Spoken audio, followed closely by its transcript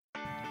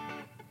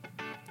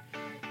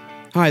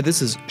Hi,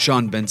 this is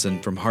Sean Benson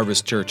from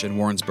Harvest Church in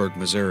Warrensburg,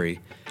 Missouri.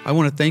 I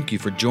want to thank you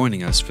for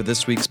joining us for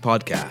this week's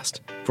podcast.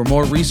 For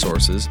more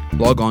resources,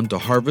 log on to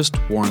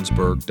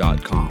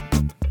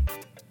harvestwarrensburg.com.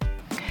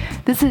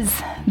 This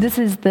is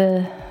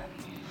the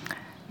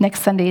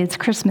next Sunday. It's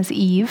Christmas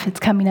Eve. It's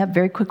coming up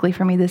very quickly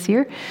for me this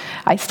year.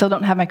 I still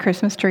don't have my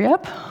Christmas tree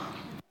up.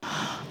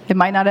 It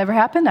might not ever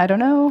happen. I don't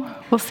know.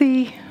 We'll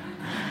see.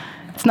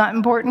 It's not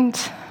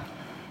important.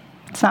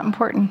 It's not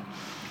important,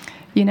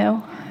 you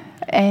know.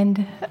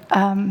 And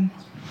I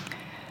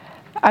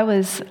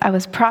was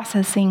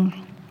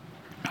processing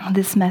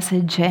this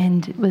message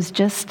and was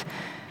just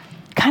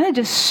kind of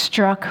just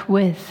struck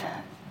with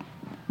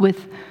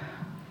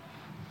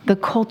the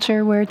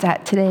culture where it's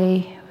at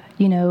today,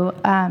 you know,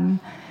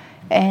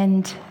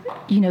 and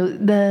you know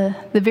the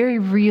very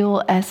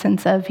real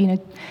essence of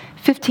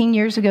 15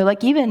 years ago,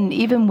 like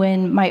even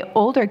when my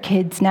older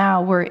kids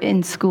now were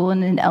in school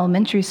and in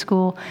elementary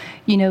school,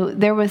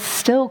 there was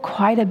still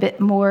quite a bit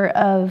more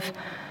of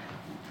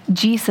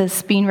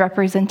Jesus being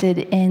represented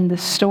in the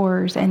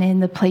stores and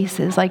in the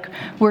places. Like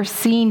we're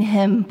seeing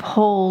him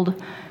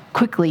pulled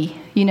quickly.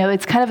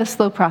 It's kind of a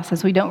slow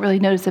process. We don't really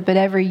notice it, but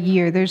every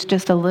year there's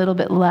just a little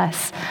bit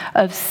less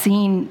of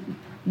seeing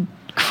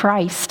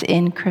Christ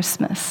in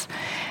Christmas.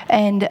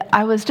 And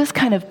I was just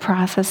kind of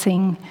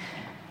processing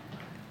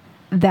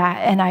that,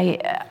 and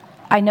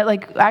I know,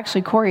 like,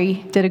 actually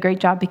Corey did a great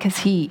job because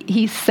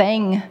he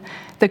sang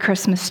the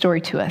Christmas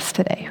story to us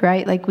today,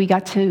 right? Like we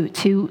got to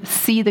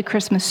see the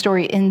Christmas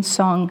story in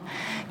song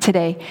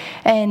today,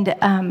 and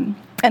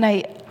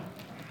I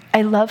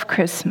love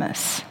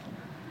Christmas,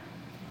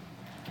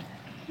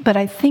 but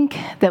I think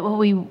that what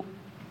we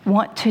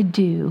want to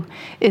do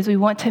is we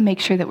want to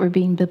make sure that we're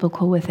being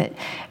biblical with it,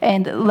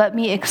 and let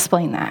me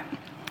explain that.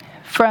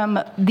 From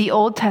the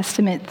Old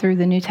Testament through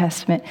the New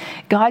Testament,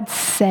 God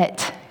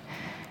set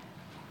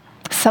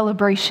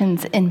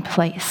celebrations in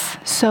place.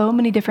 So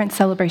many different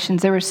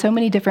celebrations. There were so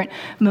many different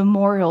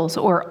memorials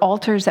or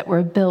altars that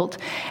were built.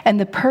 And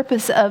the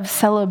purpose of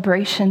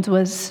celebrations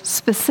was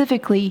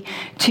specifically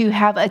to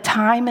have a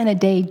time and a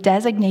day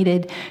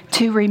designated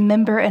to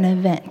remember an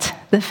event.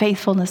 The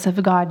faithfulness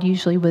of God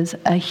usually was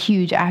a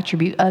huge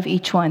attribute of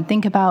each one.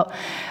 Think about,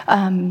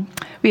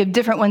 we have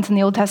different ones in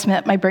the Old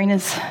Testament. My brain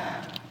is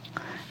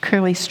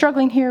currently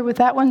struggling here with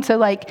that one. So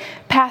like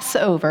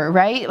Passover,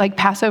 right? Like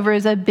Passover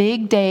is a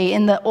big day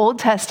in the Old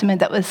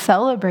Testament that was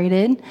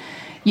celebrated,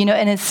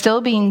 and it's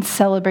still being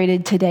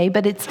celebrated today,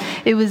 but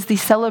it was the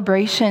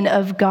celebration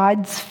of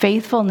God's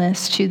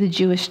faithfulness to the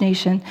Jewish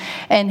nation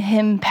and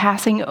him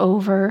passing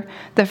over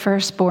the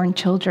firstborn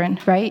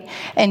children, right?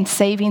 And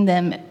saving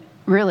them.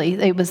 Really,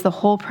 it was the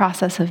whole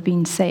process of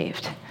being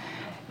saved.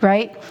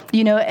 Right?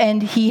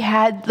 And he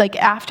had, like,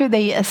 after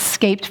they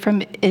escaped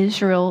from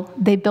Israel,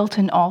 they built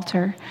an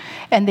altar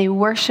and they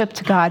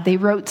worshiped God. They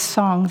wrote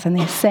songs and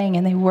they sang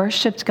and they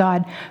worshiped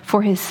God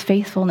for his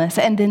faithfulness.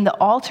 And then the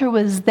altar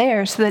was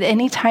there so that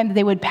any time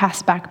they would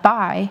pass back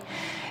by,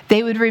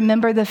 they would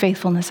remember the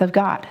faithfulness of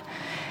God.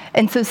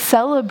 And so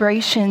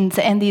celebrations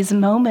and these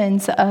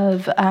moments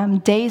of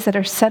days that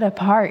are set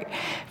apart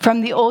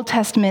from the Old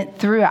Testament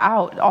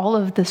throughout all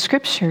of the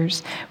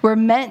scriptures were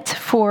meant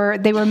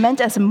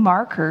as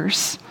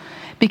markers,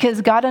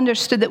 because God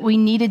understood that we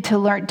needed to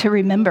learn to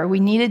remember.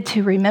 We needed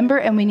to remember,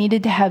 and we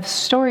needed to have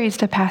stories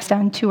to pass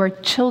down to our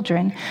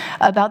children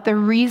about the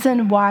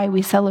reason why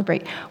we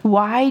celebrate.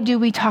 Why do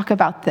we talk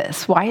about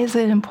this? Why is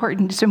it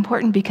important? It's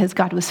important because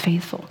God was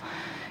faithful.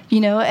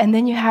 And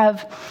then you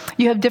have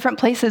different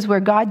places where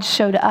God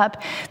showed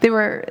up. They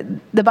were,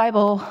 the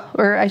Bible,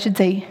 or I should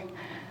say,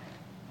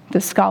 the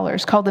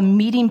scholars call them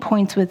meeting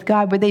points with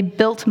God, where they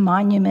built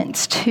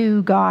monuments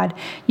to God.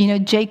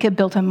 Jacob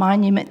built a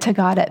monument to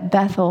God at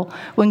Bethel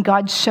when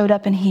God showed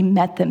up and he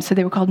met them. So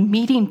they were called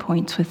meeting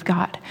points with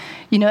God.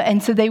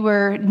 And so they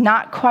were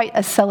not quite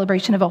a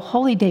celebration of a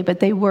holy day,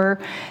 but they were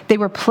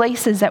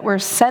places that were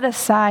set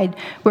aside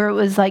where it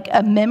was like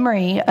a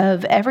memory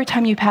of every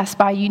time you pass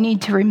by, you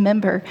need to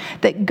remember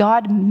that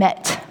God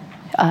met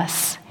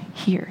us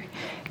here.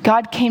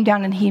 God came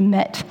down and he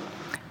met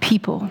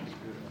people.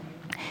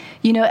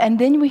 And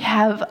then we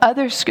have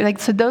others,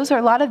 so those are,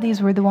 a lot of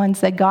these were the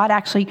ones that God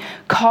actually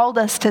called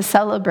us to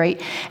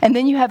celebrate. And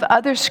then you have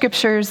other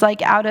scriptures,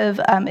 like out of,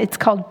 it's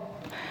called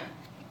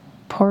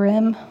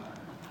Purim,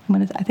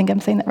 I think I'm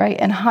saying that right,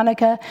 and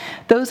Hanukkah.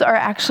 Those are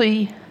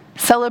actually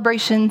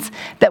celebrations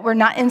that were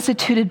not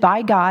instituted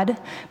by God,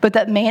 but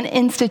that man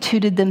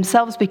instituted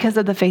themselves because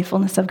of the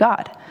faithfulness of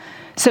God.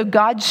 So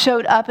God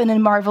showed up in a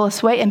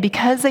marvelous way, and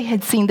because they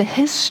had seen the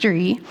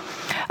history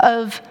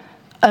of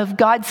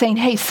God saying,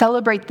 hey,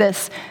 celebrate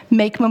this,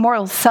 make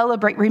memorials,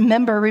 celebrate,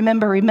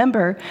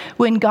 remember.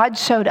 When God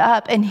showed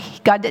up, and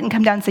God didn't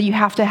come down and say, you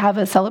have to have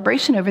a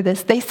celebration over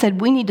this. They said,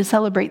 we need to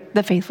celebrate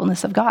the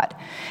faithfulness of God.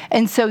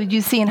 And so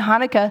you see in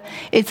Hanukkah,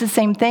 it's the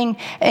same thing.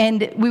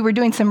 And we were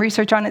doing some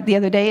research on it the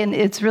other day, and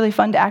it's really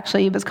fun to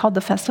it was called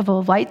the Festival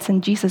of Lights,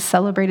 and Jesus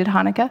celebrated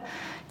Hanukkah,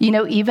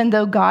 even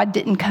though God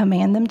didn't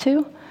command them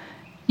to.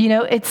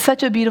 It's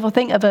such a beautiful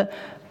thing of a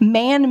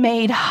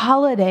man-made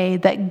holiday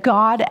that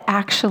God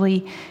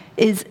actually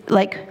is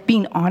like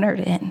being honored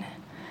in.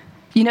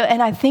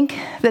 And I think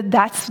that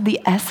that's the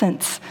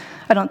essence.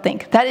 I don't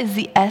think. That is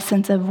the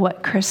essence of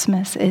what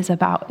Christmas is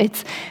about.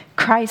 It's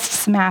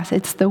Christ's Mass.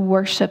 It's the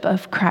worship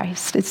of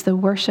Christ. It's the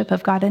worship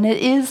of God. And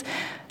it is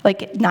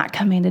like not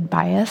commanded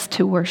by us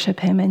to worship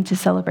him and to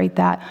celebrate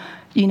that,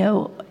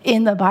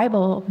 in the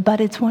Bible.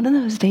 But it's one of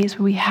those days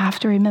where we have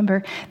to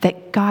remember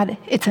that God,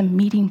 it's a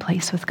meeting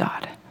place with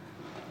God.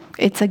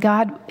 It's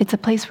a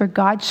place where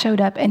God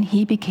showed up and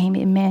he became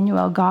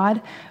Emmanuel,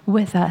 God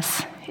with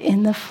us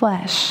in the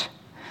flesh.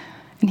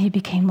 And he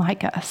became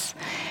like us.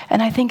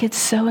 And I think it's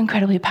so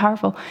incredibly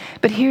powerful.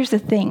 But here's the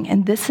thing,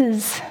 and this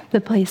is the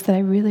place that I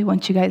really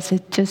want you guys to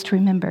just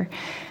remember.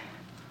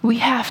 We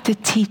have to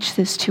teach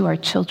this to our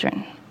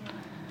children.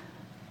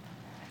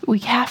 We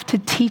have to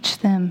teach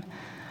them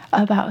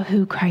about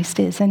who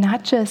Christ is. And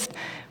not just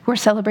we're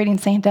celebrating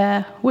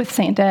Santa with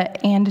Santa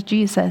and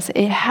Jesus.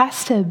 It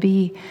has to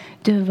be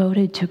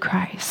devoted to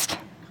Christ.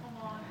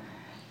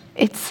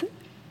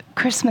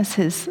 Christmas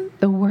is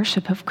the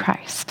worship of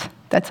Christ.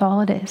 That's all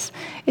it is.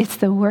 It's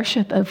the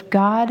worship of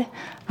God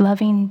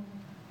loving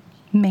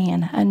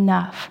man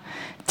enough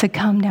to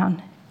come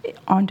down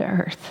onto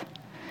earth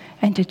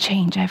and to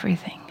change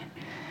everything,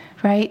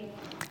 right?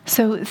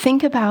 So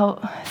think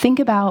about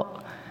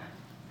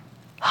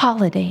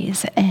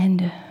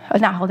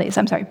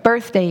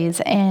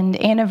birthdays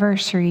and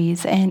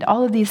anniversaries and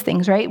all of these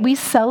things, right? We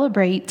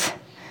celebrate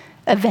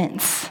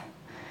events,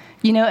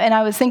 and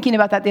I was thinking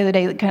about that the other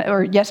day,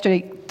 or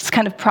yesterday, just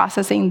kind of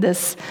processing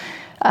this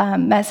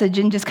message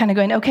and just kind of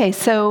going, okay,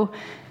 so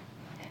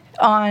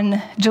on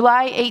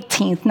July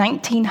 18th,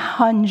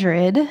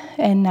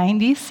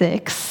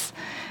 1996,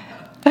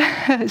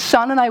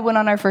 Sean and I went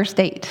on our first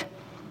date.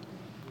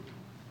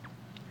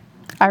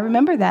 I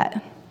remember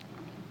that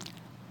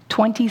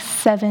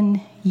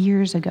 27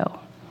 years ago.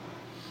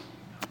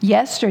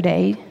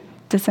 Yesterday,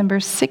 December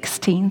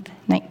 16th,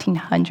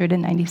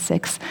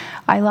 1996,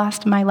 I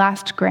lost my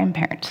last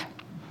grandparent.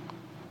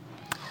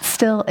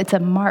 Still, it's a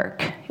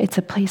mark. It's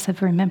a place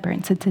of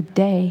remembrance. It's a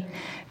day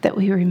that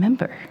we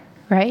remember,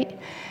 right?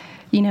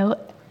 In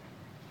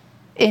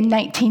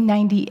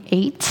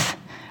 1998,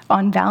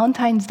 on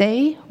Valentine's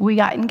Day, we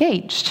got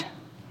engaged,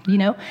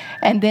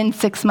 and then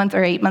 6 months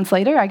or 8 months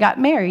later, I got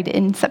married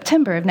in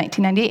September of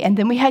 1998, and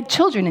then we had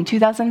children in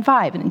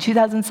 2005, and in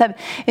 2007,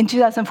 in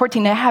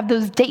 2014. I have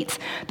those dates.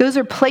 Those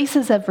are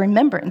places of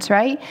remembrance,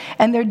 right?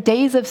 And they're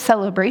days of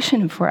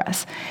celebration for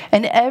us.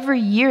 And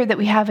every year that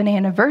we have an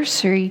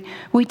anniversary,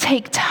 we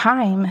take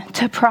time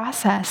to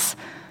process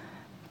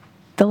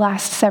the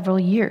last several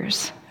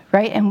years,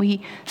 right? And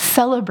we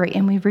celebrate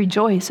and we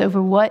rejoice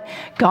over what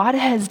God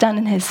has done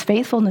in his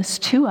faithfulness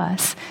to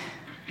us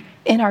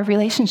in our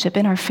relationship,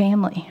 in our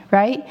family,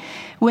 right?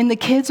 When the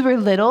kids were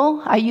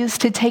little, I used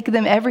to take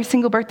them every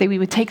single birthday. We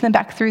would take them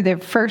back through their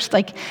first,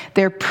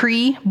 their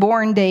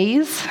pre-born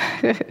days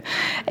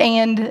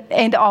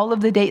and all of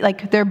the date,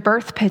 their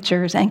birth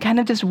pictures, and kind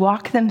of just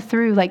walk them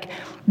through,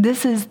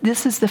 this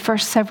is the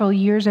first several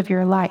years of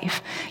your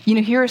life.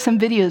 Here are some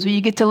videos where you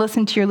get to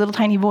listen to your little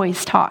tiny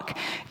voice talk,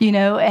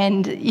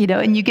 and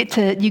you get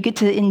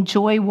to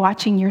enjoy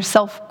watching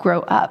yourself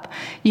grow up,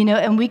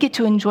 and we get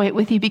to enjoy it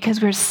with you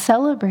because we're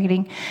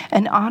celebrating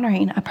and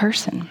honoring a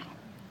person.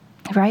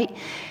 Right?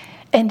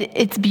 And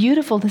it's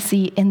beautiful to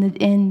see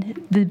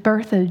in the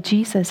birth of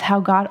Jesus how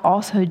God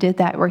also did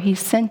that, where he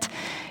sent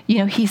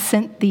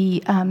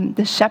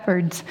the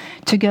shepherds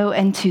to go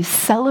and to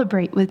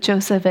celebrate with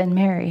Joseph and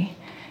Mary,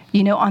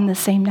 on the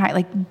same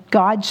night.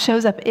 God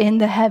shows up in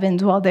the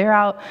heavens while they're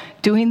out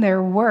doing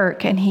their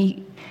work, and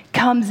he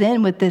comes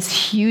in with this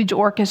huge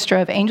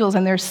orchestra of angels,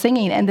 and they're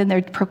singing, and then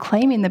they're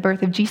proclaiming the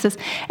birth of Jesus.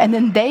 And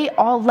then they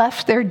all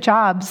left their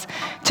jobs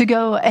to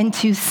go and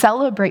to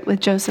celebrate with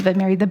Joseph and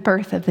Mary the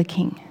birth of the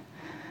King.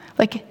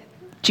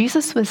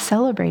 Jesus was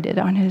celebrated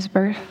on his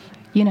birth,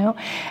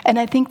 And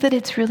I think that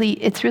it's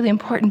really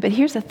important. But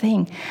here's the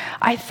thing.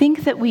 I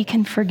think that we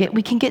can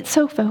get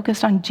so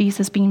focused on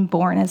Jesus being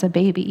born as a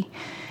baby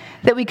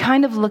that we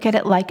kind of look at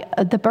it like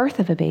the birth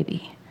of a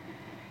baby.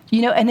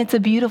 And it's a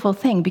beautiful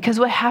thing, because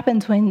what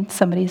happens when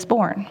somebody's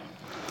born?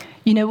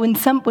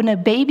 When a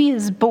baby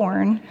is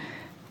born,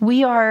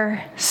 we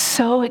are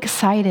so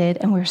excited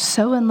and we're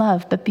so in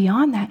love. But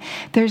beyond that,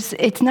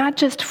 it's not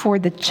just for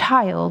the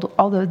child,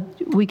 although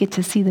we get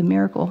to see the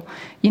miracle.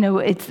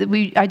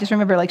 I just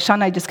remember Sean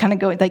and I just kind of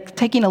going,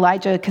 taking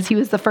Elijah, because he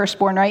was the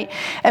firstborn, right?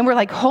 And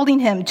we're holding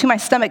him to my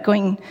stomach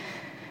going,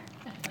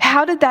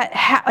 how did that,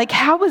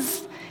 how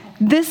was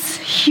this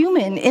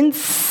human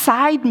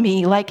inside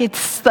me,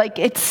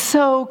 it's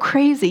so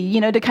crazy,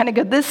 to kind of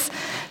go, this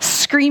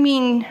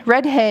screaming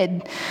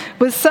redhead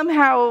was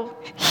somehow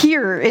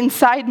here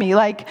inside me.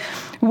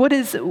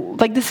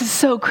 This is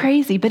so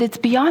crazy. But it's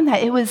beyond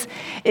that. It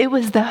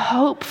was the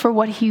hope for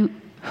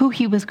who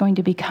he was going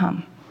to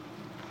become.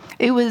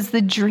 It was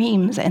the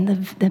dreams and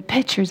the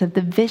pictures of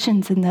the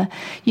visions and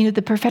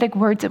the prophetic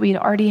words that we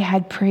had already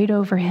had prayed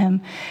over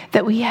him,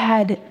 that he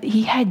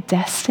had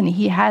destiny.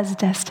 He has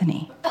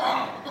destiny,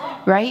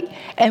 right?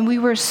 And we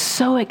were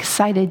so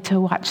excited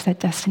to watch that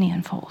destiny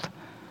unfold.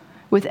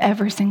 with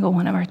every single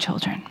one of our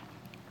children.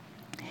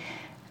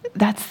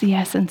 That's the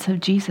essence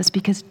of Jesus,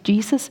 because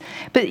Jesus,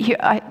 but here,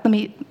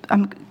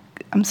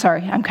 I'm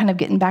sorry, I'm kind of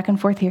getting back and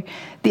forth here.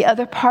 The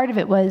other part of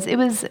it was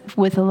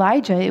with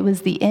Elijah, it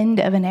was the end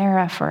of an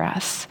era for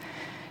us.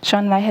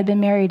 Sean and I had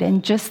been married,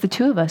 and just the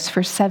two of us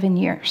for 7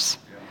 years.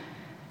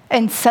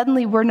 And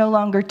suddenly we're no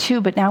longer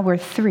 2, but now we're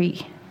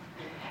 3.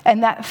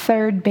 And that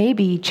third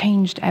baby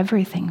changed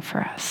everything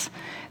for us.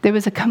 There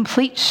was a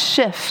complete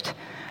shift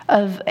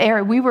of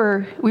era. We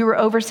were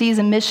overseas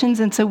in missions,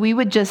 and so we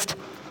would just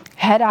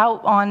head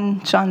out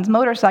on Sean's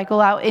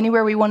motorcycle out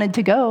anywhere we wanted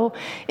to go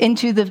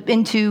into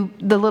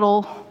the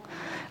little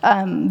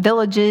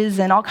villages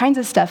and all kinds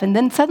of stuff. And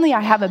then suddenly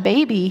I have a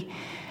baby,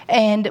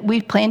 and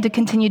we planned to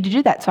continue to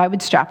do that. So I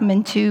would strap him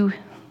into,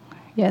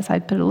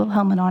 I'd put a little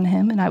helmet on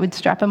him, and I would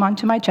strap him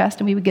onto my chest,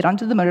 and we would get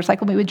onto the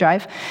motorcycle, and we would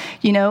drive,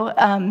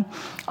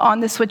 on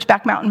the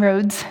switchback mountain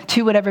roads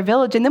to whatever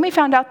village. And then we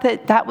found out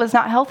that was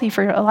not healthy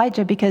for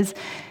Elijah, because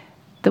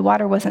the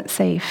water wasn't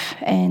safe,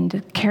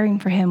 and caring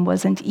for him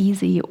wasn't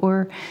easy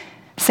or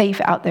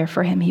safe out there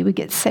for him. He would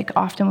get sick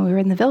often when we were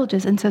in the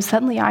villages. And so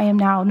suddenly I am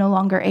now no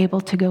longer able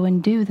to go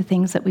and do the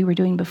things that we were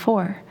doing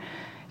before,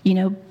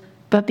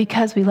 but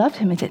because we loved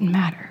him, it didn't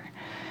matter.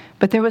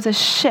 But there was a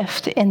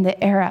shift in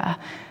the era,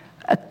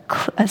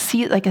 a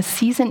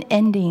season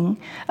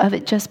ending of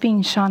it just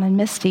being Sean and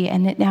Misty,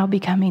 and it now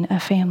becoming a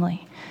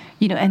family.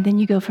 And then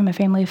you go from a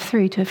family of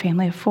 3 to a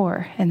family of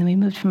 4. And then we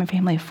moved from a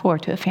family of 4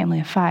 to a family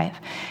of 5.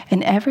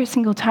 And every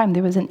single time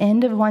there was an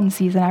end of one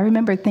season. I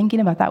remember thinking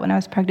about that when I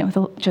was pregnant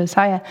with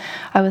Josiah.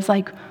 I was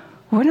like,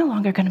 we're no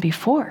longer going to be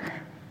 4.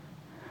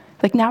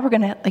 Like, now we're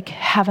going to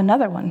have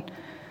another one.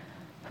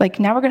 Like,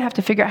 now we're going to have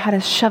to figure out how to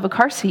shove a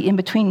car seat in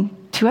between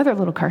 2 other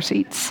little car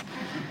seats.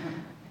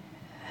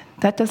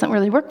 That doesn't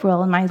really work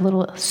well in my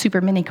little super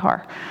mini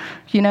car,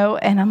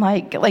 And I'm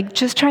like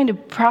just trying to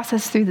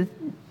process through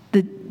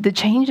the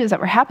changes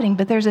that were happening,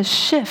 but there's a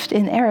shift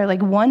in era.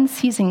 Like, one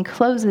season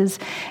closes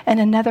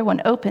and another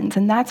one opens,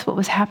 and that's what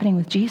was happening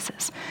with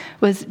Jesus.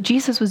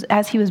 Jesus was,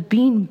 as he was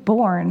being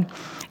born,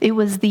 it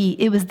was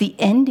the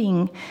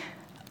ending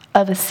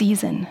of a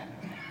season.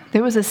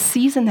 There was a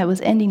season that was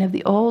ending of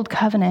the old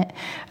covenant,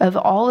 of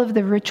all of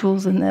the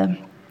rituals and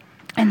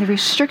the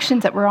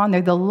restrictions that were on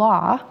there. The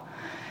law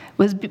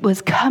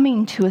was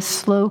coming to a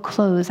slow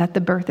close at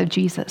the birth of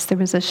Jesus. There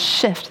was a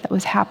shift that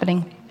was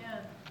happening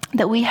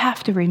that we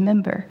have to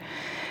remember,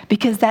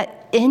 because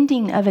that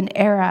ending of an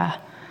era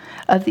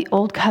of the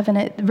old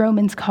covenant,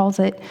 Romans calls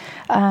it,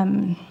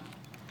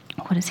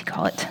 what does he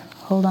call it?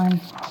 Hold on.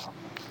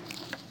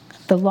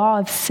 The law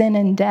of sin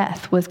and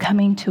death was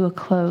coming to a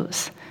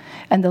close,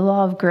 and the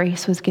law of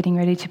grace was getting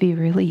ready to be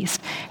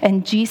released.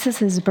 And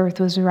Jesus' birth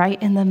was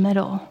right in the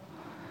middle.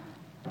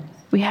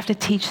 We have to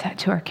teach that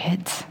to our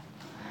kids,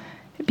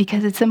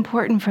 because it's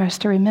important for us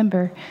to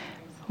remember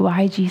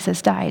why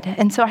Jesus died.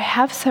 And so I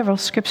have several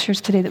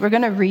scriptures today that we're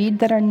going to read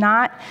that are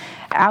not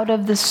out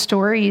of the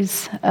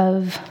stories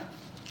of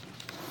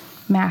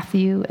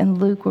Matthew and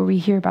Luke, where we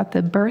hear about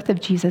the birth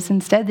of Jesus.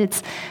 Instead,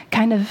 it's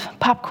kind of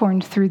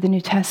popcorned through the New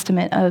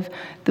Testament of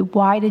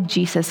why did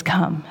Jesus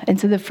come? And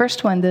so the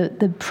first one,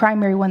 the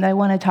primary one that I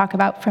want to talk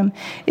about from,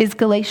 is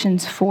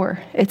Galatians 4.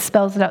 It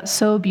spells it out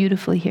so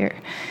beautifully here.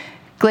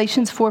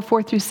 Galatians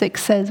 4:4-6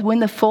 says, when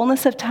the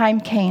fullness of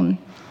time came,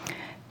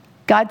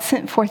 God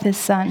sent forth his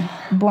son,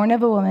 born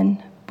of a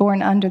woman,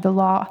 born under the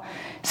law,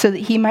 so that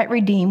he might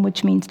redeem,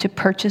 which means to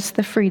purchase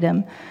the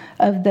freedom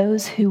of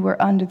those who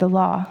were under the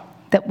law,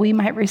 that we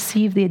might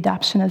receive the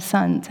adoption of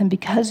sons. And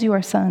because you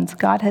are sons,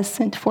 God has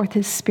sent forth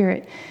his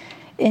Spirit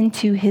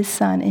into his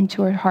Son,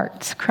 into our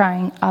hearts,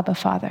 crying, Abba,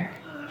 Father.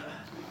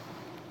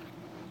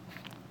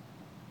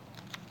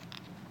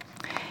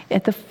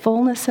 At the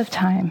fullness of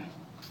time,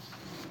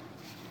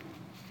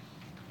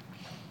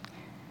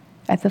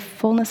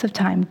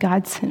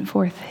 God sent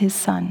forth his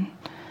Son,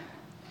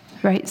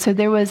 right? So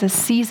there was a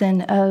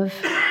season of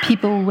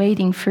people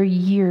waiting for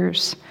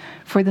years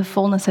for the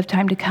fullness of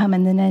time to come.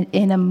 And then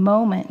in a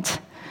moment,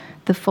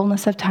 the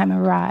fullness of time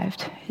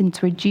arrived. And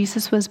it's where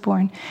Jesus was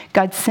born.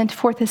 God sent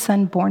forth his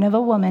Son, born of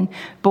a woman,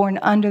 born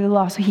under the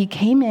law. So he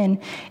came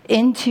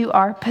into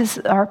our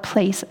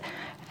place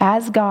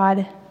as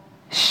God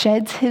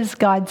sheds his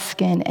God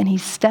skin, and he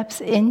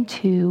steps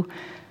into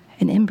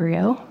an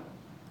embryo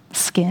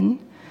skin,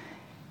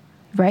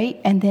 right?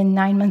 And then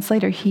 9 months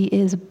later, he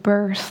is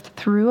birthed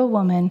through a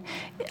woman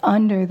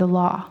under the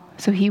law.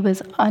 So he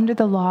was under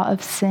the law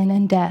of sin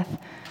and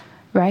death,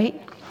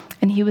 right?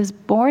 And he was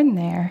born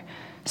there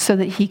so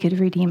that he could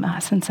redeem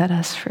us and set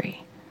us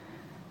free.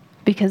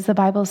 Because the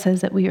Bible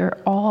says that we are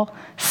all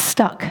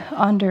stuck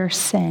under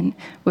sin.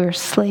 We're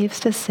slaves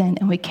to sin,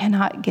 and we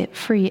cannot get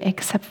free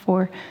except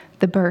for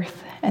the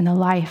birth and the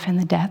life and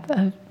the death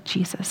of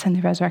Jesus and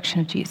the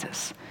resurrection of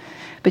Jesus.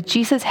 But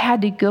Jesus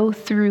had to go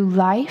through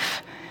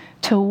life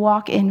to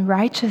walk in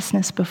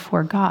righteousness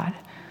before God,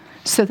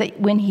 so that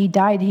when he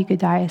died, he could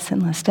die a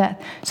sinless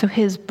death. So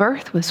his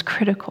birth was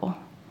critical.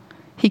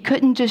 He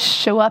couldn't just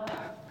show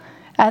up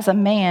as a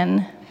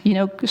man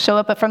show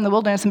up from the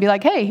wilderness and be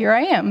like, hey, here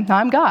I am.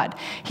 I'm God.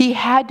 He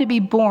had to be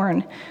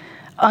born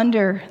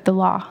under the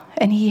law,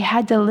 and he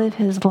had to live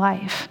his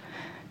life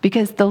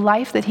because the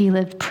life that he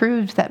lived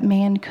proved that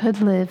man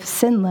could live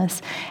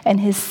sinless, and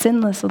his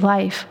sinless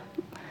life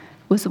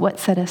was what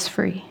set us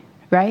free,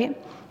 right?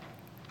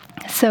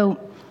 So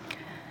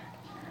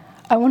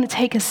I want to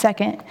take a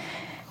second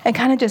and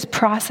kind of just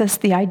process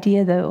the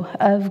idea, though,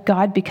 of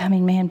God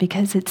becoming man,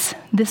 because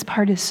this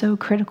part is so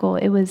critical.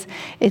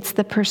 It's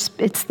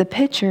the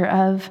picture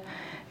of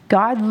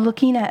God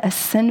looking at a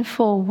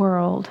sinful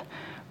world,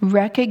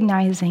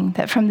 recognizing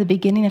that from the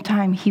beginning of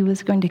time, he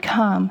was going to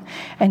come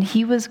and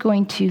he was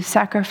going to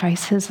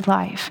sacrifice his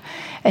life.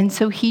 And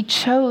so he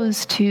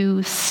chose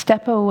to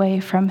step away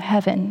from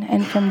heaven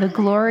and from the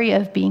glory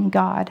of being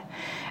God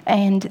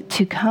and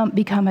to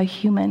become a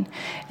human.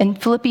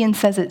 And Philippians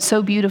says it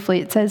so beautifully.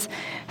 It says,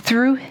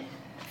 though,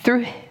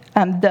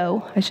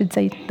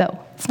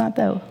 it's not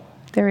though,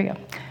 there we go.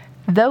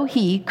 Though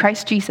he,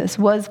 Christ Jesus,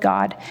 was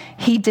God,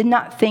 he did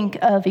not think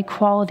of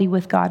equality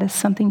with God as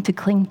something to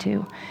cling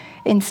to.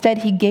 Instead,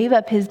 he gave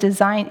up his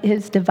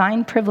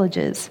divine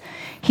privileges.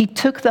 He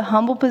took the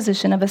humble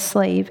position of a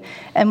slave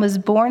and was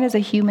born as a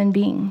human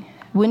being.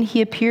 When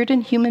he appeared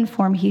in human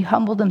form, he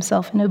humbled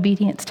himself in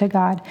obedience to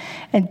God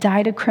and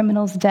died a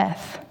criminal's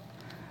death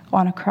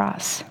on a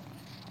cross.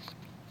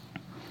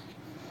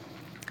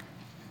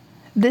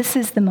 This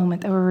is the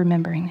moment that we're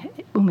remembering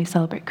when we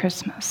celebrate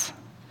Christmas.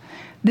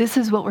 This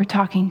is what we're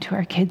talking to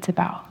our kids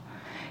about,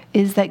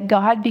 is that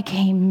God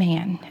became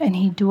man and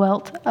he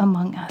dwelt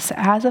among us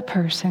as a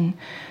person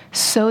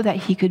so that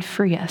he could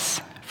free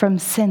us from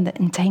sin that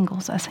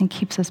entangles us and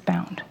keeps us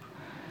bound.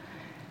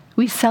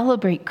 We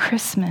celebrate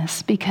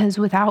Christmas because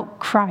without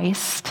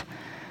Christ,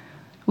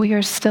 we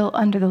are still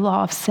under the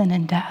law of sin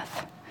and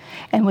death.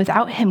 And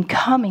without him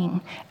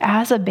coming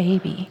as a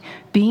baby,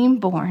 being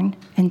born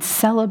and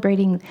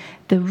celebrating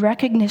the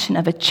recognition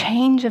of a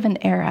change of an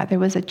era, there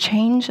was a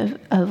change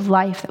of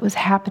life that was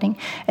happening.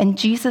 And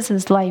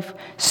Jesus' life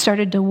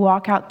started to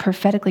walk out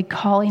prophetically,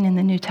 calling in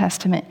the New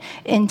Testament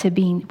into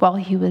being while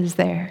he was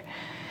there.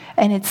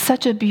 And it's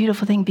such a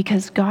beautiful thing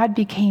because God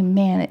became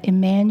man,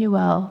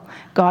 Emmanuel,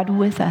 God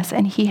with us,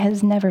 and he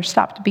has never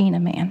stopped being a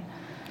man.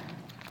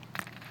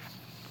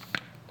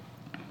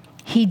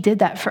 He did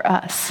that for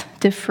us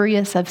to free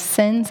us of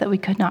sins that we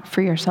could not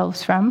free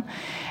ourselves from.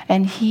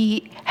 And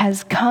he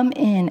has come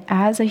in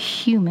as a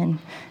human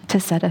to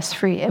set us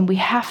free. And we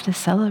have to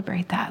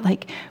celebrate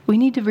that. We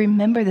need to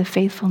remember the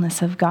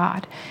faithfulness of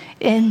God.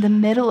 In the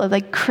middle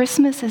of,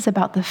 Christmas is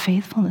about the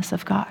faithfulness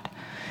of God.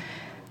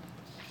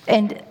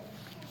 And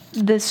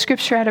the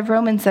scripture out of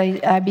Romans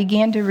I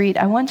began to read,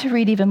 I want to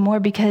read even more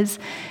because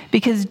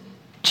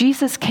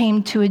Jesus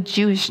came to a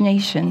Jewish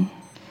nation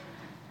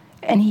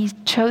and he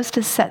chose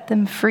to set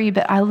them free.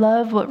 But I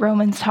love what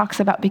Romans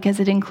talks about because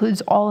it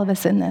includes all of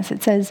us in this.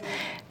 It says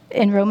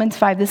in Romans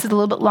 5, this is a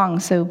little bit long,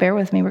 so bear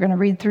with me. We're going to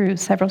read through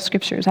several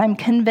scriptures. I'm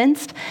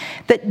convinced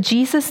that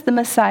Jesus the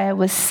Messiah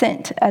was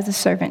sent as a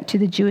servant to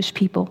the Jewish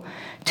people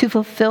to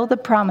fulfill the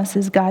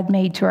promises God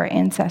made to our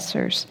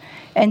ancestors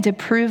and to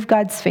prove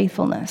God's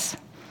faithfulness.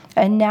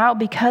 And now,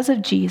 because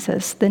of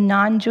Jesus, the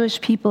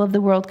non-Jewish people of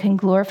the world can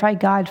glorify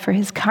God for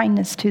his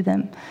kindness to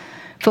them,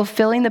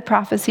 fulfilling the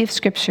prophecy of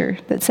Scripture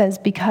that says,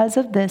 because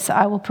of this,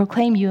 I will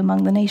proclaim you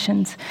among the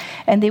nations,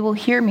 and they will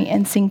hear me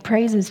and sing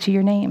praises to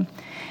your name.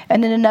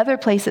 And in another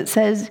place it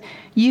says,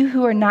 you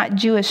who are not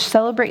Jewish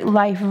celebrate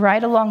life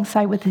right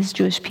alongside with his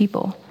Jewish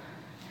people.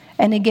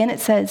 And again it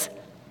says,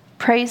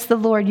 praise the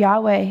Lord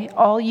Yahweh,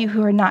 all you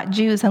who are not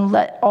Jews, and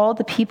let all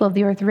the people of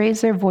the earth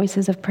raise their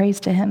voices of praise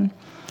to him.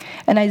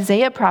 And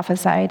Isaiah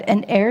prophesied,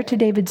 an heir to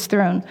David's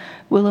throne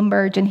will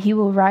emerge, and he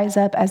will rise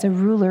up as a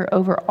ruler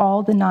over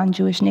all the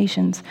non-Jewish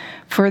nations.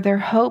 For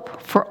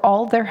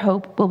all their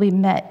hope will be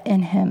met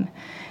in him.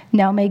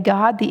 Now may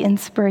God, the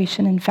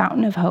inspiration and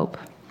fountain of hope,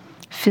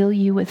 fill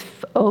you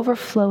with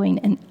overflowing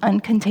and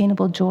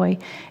uncontainable joy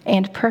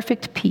and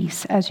perfect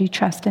peace as you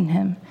trust in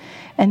him.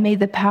 And may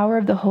the power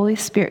of the Holy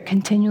Spirit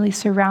continually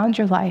surround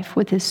your life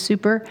with his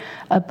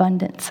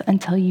superabundance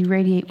until you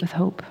radiate with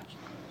hope.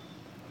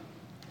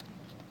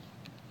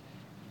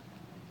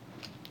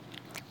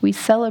 We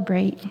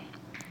celebrate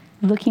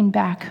looking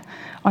back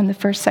on the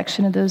first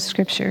section of those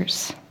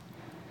scriptures,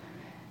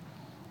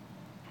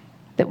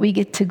 that we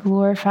get to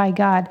glorify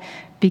God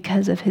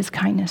because of his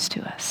kindness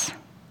to us.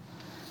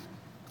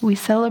 We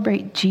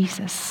celebrate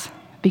Jesus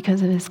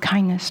because of his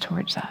kindness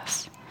towards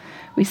us.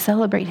 We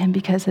celebrate him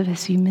because of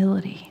his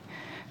humility,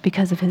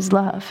 because of his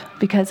love,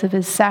 because of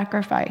his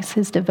sacrifice,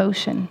 his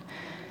devotion.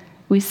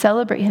 We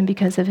celebrate him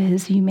because of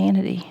his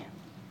humanity.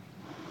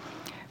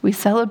 We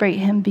celebrate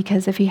him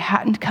because if he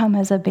hadn't come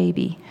as a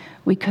baby,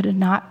 we could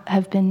not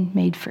have been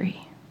made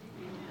free.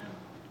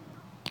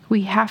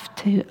 We have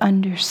to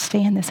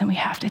understand this, and we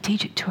have to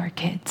teach it to our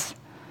kids.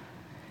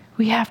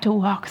 We have to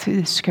walk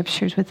through the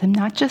scriptures with them,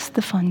 not just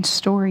the fun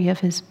story of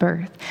his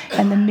birth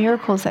and the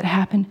miracles that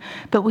happened,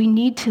 but we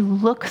need to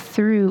look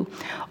through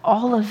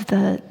all of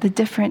the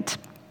different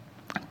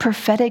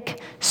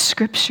prophetic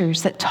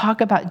scriptures that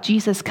talk about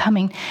Jesus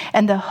coming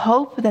and the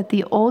hope that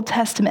the Old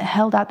Testament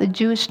held out, the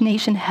Jewish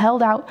nation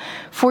held out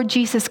for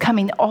Jesus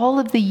coming, all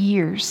of the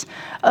years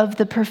of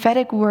the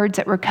prophetic words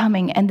that were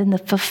coming, and then the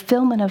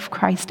fulfillment of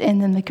Christ.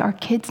 And then our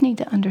kids need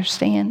to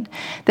understand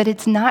that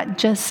it's not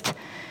just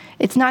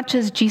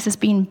Jesus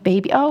being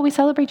baby. Oh, we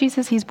celebrate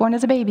Jesus. He's born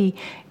as a baby.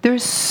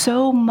 There's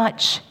so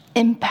much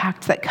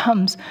impact that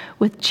comes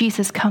with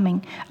Jesus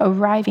coming,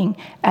 arriving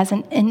as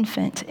an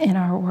infant in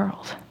our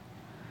world.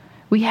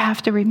 We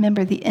have to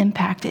remember the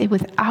impact.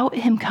 Without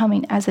him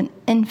coming as an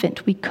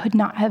infant, we could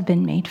not have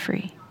been made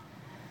free.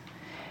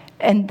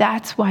 And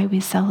that's why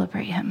we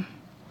celebrate him.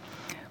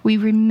 We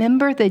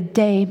remember the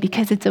day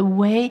because it's a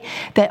way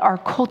that our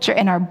culture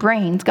and our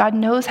brains, God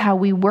knows how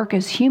we work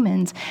as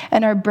humans,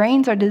 and our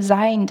brains are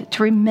designed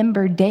to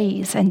remember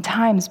days and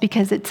times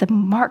because it's a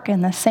mark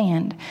in the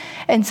sand.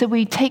 And so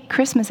we take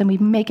Christmas and we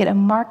make it a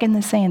mark in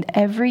the sand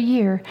every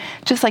year,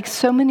 just like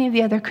so many of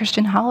the other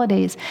Christian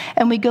holidays.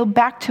 And we go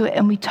back to it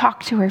and we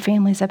talk to our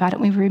families about it.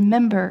 We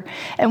remember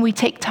and we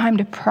take time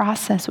to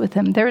process with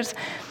them. There's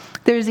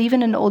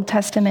even an Old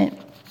Testament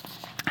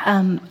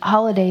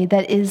holiday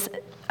that is,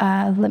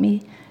 let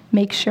me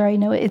make sure I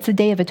know it. It's a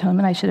Day of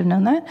Atonement. I should have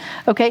known that.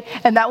 Okay.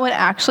 And that one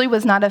actually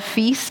was not a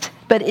feast,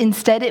 but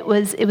instead it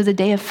was a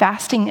day of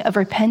fasting, of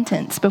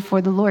repentance before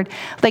the Lord.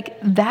 Like,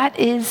 that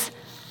is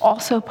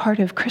also part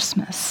of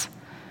Christmas.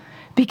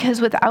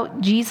 Because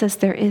without Jesus,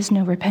 there is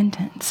no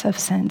repentance of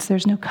sins.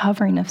 There's no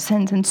covering of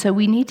sins. And so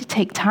we need to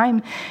take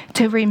time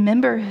to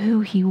remember who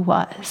he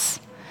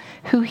was,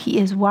 who he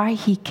is, why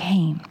he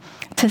came,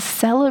 to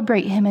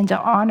celebrate him and to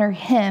honor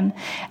him,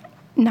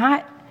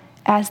 not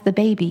as the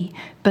baby,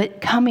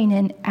 but coming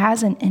in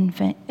as an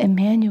infant,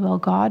 Emmanuel,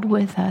 God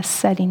with us,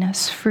 setting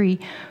us free,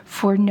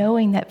 for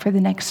knowing that for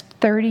the next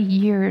 30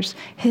 years,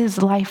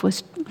 his life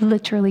was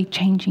literally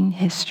changing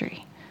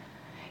history.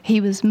 He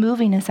was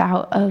moving us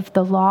out of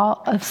the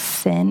law of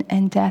sin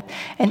and death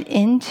and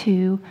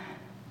into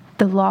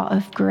the law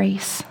of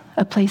grace,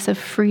 a place of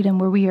freedom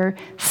where we are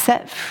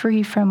set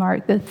free from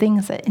the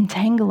things that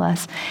entangle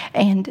us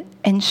and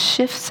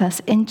shifts us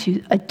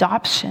into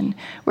adoption,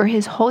 where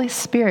his Holy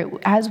Spirit,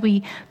 as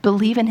we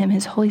believe in him,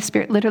 his Holy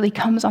Spirit literally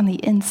comes on the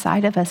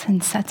inside of us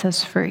and sets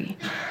us free.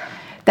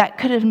 That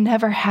could have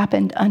never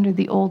happened under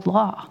the old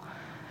law.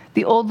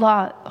 The old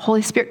law,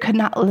 Holy Spirit could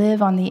not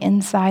live on the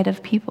inside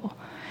of people.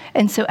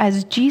 And so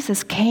as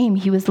Jesus came,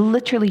 he was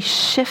literally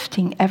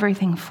shifting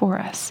everything for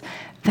us.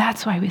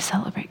 That's why we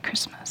celebrate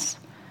Christmas.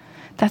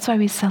 That's why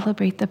we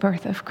celebrate the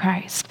birth of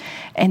Christ.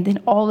 And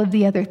then all of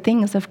the other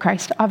things of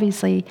Christ,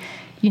 obviously,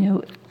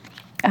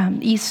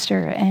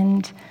 Easter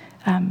and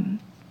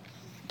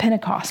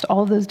Pentecost,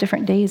 all of those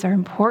different days are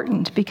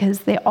important because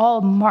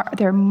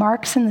they're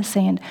marks in the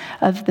sand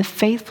of the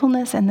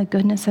faithfulness and the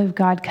goodness of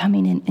God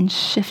coming in and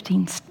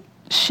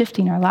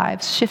shifting our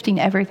lives,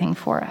 shifting everything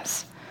for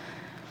us.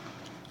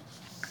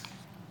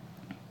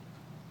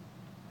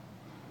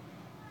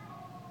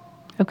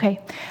 Okay.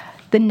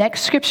 The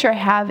next scripture I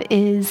have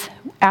is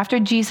after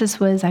Jesus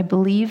was, I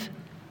believe,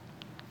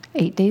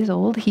 8 days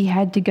old, he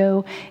had to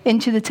go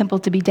into the temple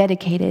to be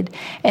dedicated.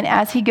 And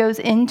as he goes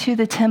into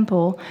the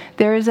temple,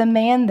 there is a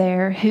man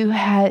there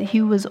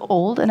who was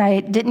old, and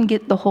I didn't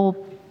get the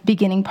whole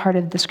beginning part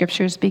of the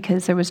scriptures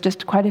because there was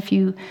just quite a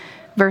few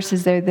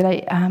verses there that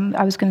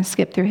I was going to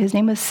skip through. His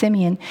name was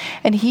Simeon,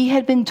 and he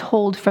had been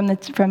told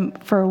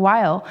for a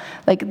while,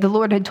 like the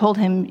Lord had told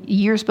him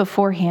years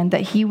beforehand,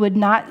 that he would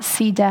not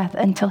see death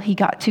until he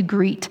got to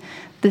greet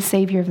the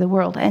Savior of the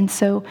world. And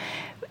so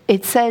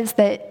it says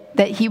that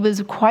he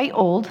was quite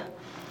old,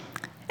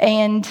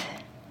 and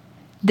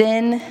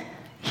then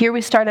here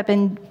we start up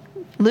in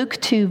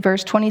Luke 2,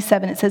 verse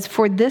 27. It says,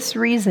 "For this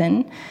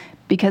reason,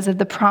 because of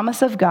the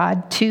promise of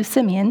God to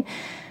Simeon,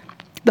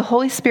 the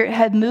Holy Spirit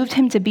had moved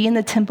him to be in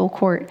the temple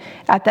court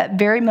at that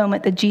very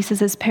moment that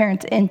Jesus'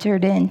 parents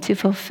entered in to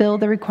fulfill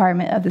the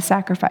requirement of the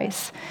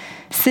sacrifice.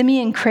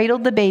 Simeon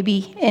cradled the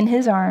baby in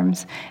his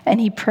arms, and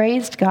he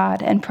praised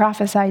God and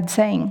prophesied,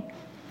 saying,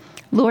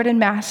 'Lord and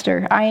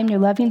Master, I am your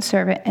loving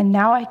servant, and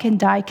now I can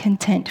die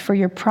content, for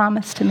your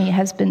promise to me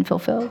has been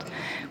fulfilled.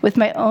 With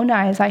my own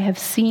eyes I have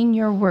seen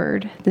your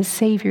word, the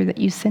Savior that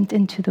you sent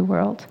into the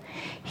world.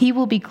 He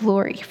will be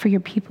glory for your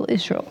people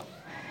Israel,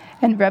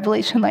 and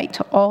revelation light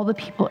to all the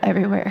people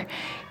everywhere.'"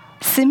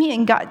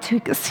 Simeon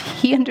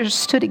he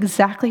understood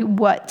exactly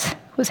what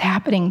was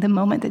happening the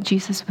moment that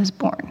Jesus was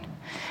born.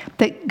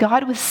 That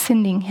God was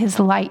sending his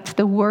light,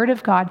 the word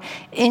of God,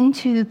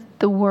 into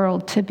the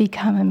world to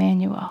become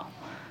Emmanuel,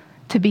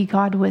 to be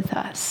God with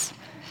us.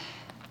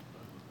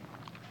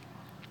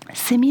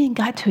 Simeon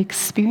got to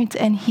experience,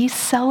 and he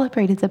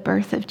celebrated the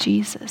birth of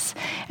Jesus.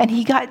 And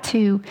he got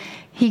to,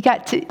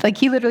 like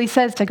he literally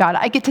says to God,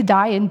 "I get to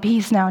die in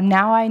peace now.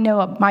 Now I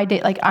know my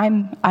day, like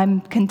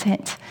I'm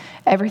content.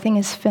 Everything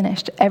is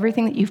finished.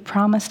 Everything that you've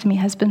promised me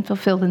has been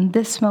fulfilled in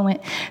this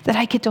moment, that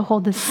I get to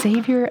hold the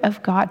Savior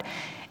of God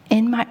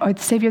or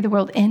the Savior of the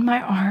world in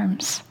my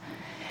arms.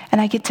 And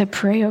I get to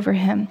pray over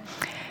him."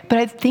 But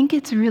I think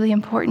it's really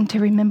important to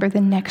remember the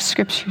next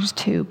scriptures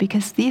too,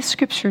 because these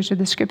scriptures are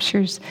the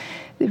scriptures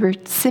where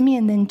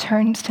Simeon then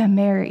turns to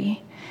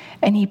Mary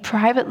and he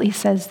privately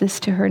says this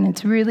to her. And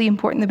it's really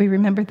important that we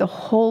remember the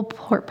whole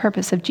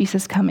purpose of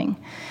Jesus coming.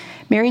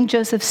 Mary and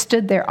Joseph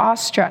stood there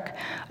awestruck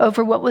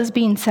over what was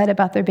being said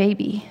about their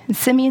baby. And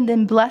Simeon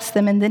then blessed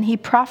them, and then he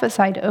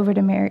prophesied over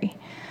to Mary,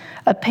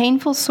 "A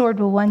painful sword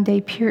will one day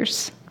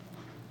pierce."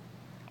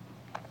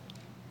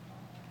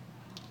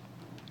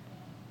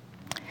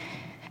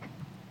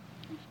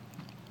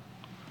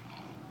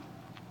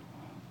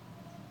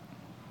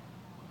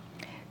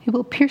 It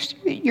will pierce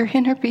your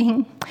inner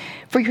being,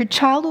 for your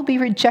child will be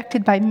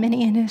rejected by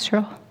many in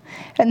Israel.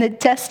 And the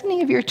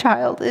destiny of your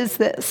child is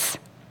this: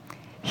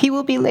 he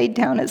will be laid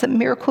down as a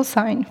miracle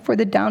sign for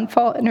the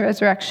downfall and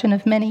resurrection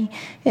of many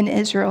in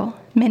Israel.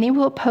 Many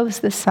will oppose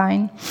this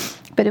sign,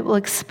 but it will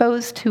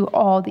expose to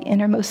all the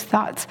innermost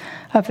thoughts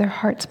of their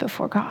hearts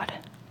before God.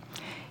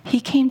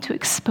 He came to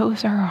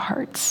expose our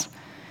hearts.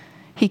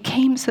 He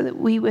came so that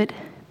we would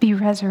be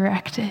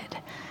resurrected.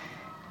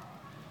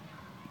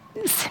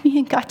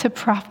 Simeon got to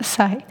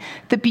prophesy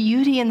the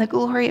beauty and the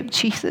glory of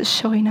Jesus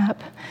showing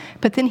up.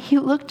 But then he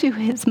looked to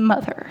his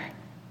mother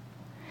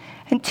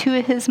and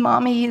to his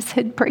mommy. He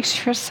said,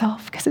 "Brace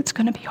yourself, because it's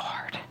going to be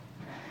hard.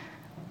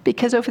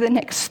 Because over the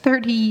next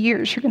 30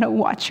 years, you're going to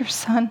watch your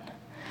son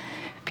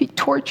be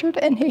tortured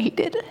and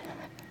hated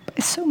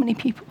by so many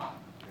people."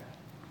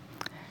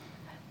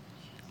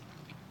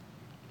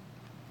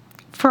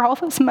 For all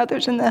those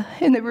mothers in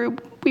the room,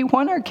 we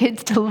want our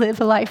kids to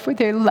live a life where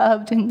they're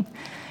loved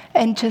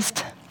and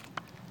just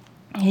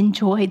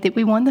enjoyed, that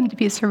we want them to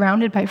be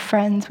surrounded by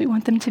friends. We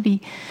want them to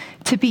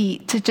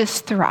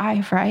just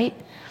thrive, right?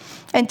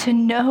 And to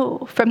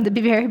know from the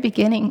very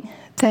beginning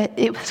that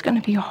it was going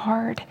to be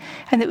hard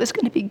and it was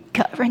going to be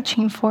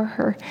gut-wrenching for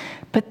her.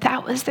 But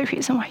that was the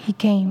reason why he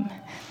came.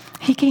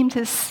 He came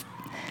to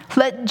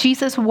let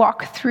Jesus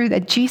walk through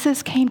that.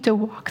 Jesus came to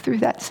walk through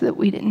that so that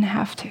we didn't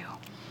have to.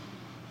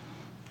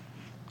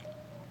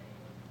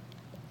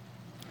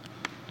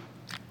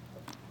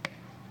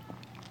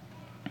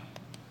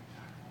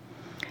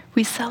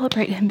 We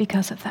celebrate him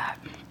because of that.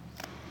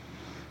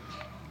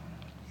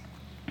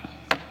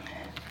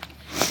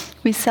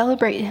 We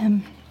celebrate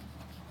him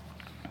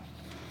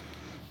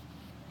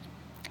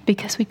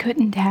because we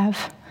couldn't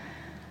have,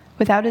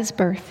 without his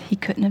birth, he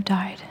couldn't have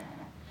died.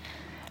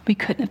 We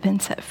couldn't have been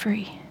set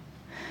free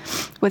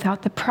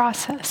without the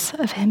process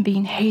of him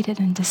being hated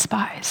and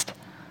despised.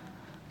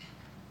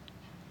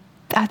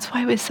 That's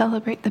why we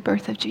celebrate the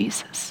birth of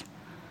Jesus.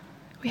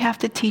 We have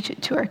to teach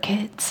it to our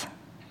kids.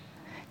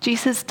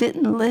 Jesus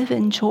didn't live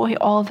in joy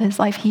all of his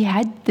life. He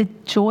had the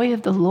joy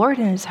of the Lord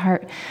in his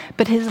heart,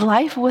 but his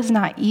life was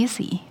not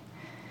easy.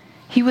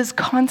 He was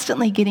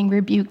constantly getting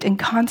rebuked and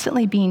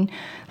constantly being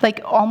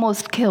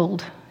almost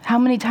killed. How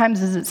many times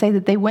does it say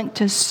that they went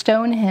to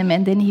stone him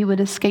and then he would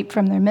escape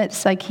from their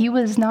midst? He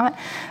was not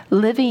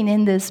living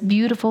in this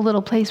beautiful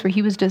little place where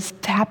he was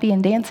just happy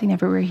and dancing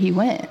everywhere he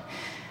went,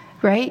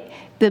 right?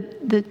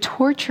 The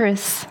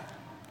torturous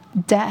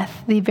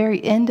death, the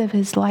very end of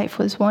his life,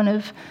 was one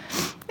of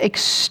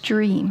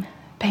extreme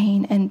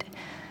pain. And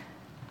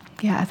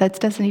that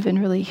doesn't even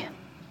really,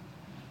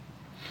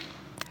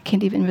 I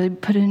can't even really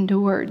put it into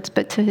words,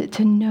 but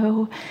to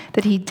know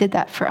that he did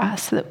that for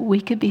us so that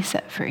we could be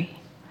set free,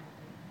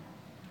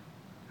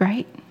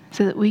 right?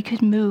 So that we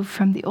could move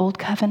from the old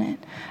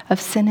covenant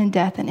of sin and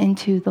death and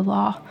into the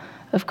law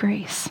of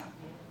grace.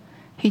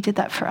 He did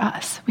that for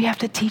us. We have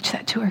to teach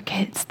that to our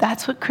kids.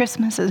 That's what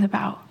Christmas is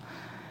about.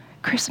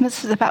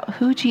 Christmas is about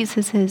who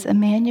Jesus is,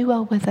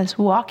 Emmanuel with us,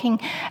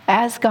 walking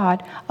as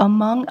God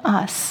among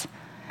us,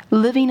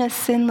 living a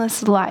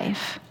sinless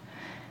life.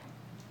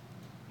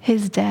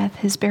 His death,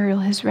 his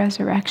burial, his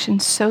resurrection,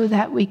 so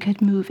that we could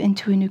move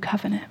into a new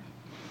covenant.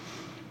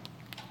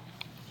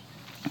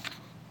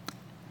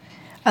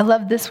 I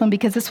love this one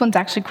because this one's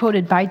actually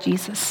quoted by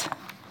Jesus.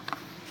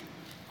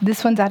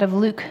 This one's out of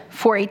Luke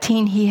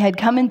 4:18. He had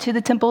come into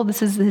the temple.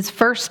 This is his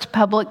first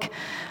public,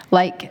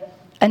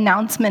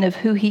 announcement of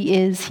who he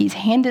is. He's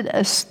handed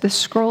us the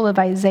scroll of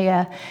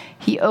Isaiah.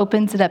 He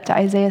opens it up to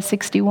Isaiah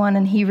 61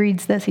 and he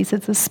reads this. He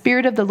says, "The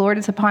Spirit of the Lord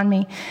is upon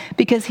me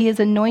because he has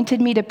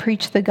anointed me to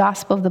preach the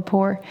gospel of the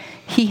poor.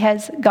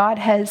 God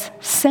has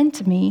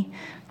sent me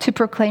to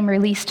proclaim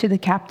release to the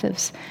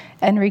captives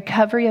and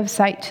recovery of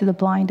sight to the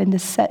blind, and to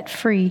set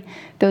free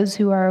those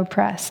who are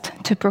oppressed,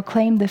 to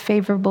proclaim the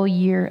favorable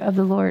year of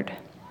the Lord."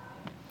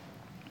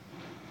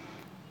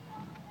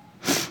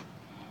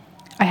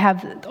 I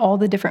have all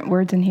the different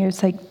words in here.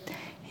 It's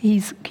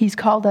he's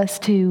called us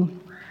to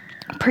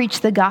preach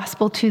the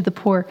gospel to the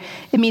poor.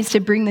 It means to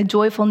bring the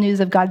joyful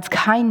news of God's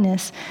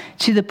kindness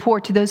to the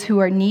poor, to those who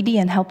are needy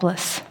and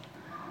helpless.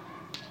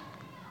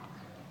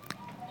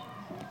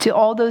 To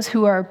all those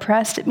who are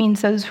oppressed, it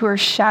means those who are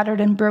shattered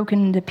and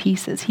broken into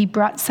pieces. He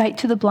brought sight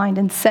to the blind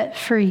and set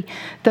free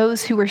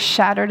those who were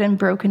shattered and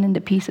broken into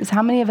pieces.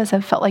 How many of us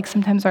have felt like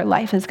sometimes our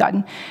life has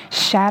gotten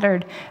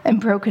shattered and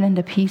broken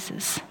into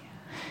pieces?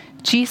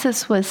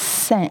 Jesus was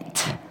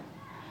sent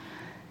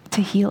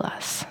to heal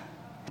us,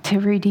 to to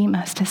redeem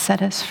us, to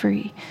set us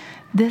free.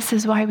 This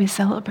is why we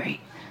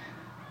celebrate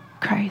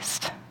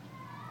Christ.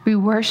 We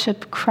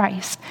worship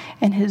Christ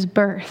and his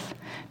birth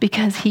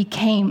because he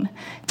came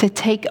to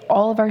take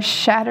all of our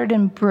shattered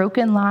and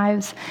broken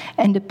lives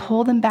and to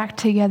pull them back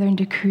together and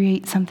to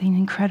create something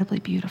incredibly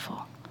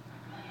beautiful.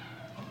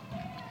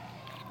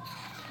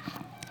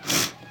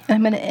 And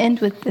I'm going to end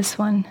with this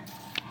one.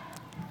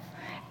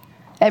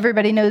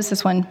 Everybody knows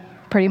this one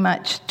pretty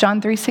much.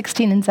 John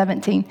 3:16 and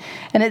 17.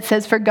 And it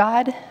says,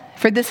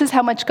 For this is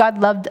how much God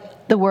loved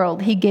the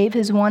world. He gave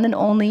his one and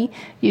only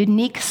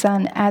unique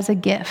Son as a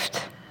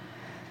gift.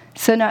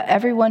 So now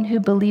everyone who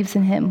believes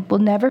in him will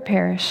never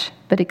perish,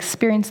 but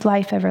experience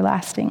life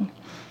everlasting.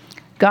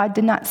 God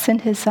did not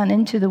send his Son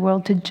into the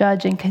world to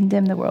judge and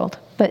condemn the world,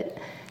 but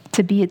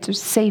to be its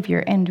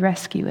Savior and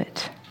rescue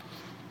it.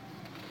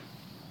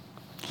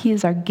 He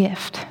is our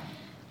gift.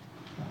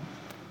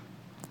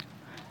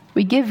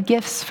 We give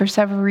gifts for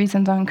several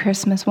reasons on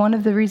Christmas. One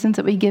of the reasons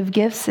that we give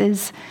gifts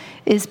is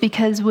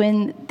because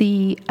when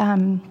the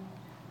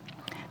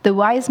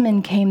wise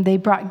men came, they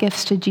brought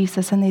gifts to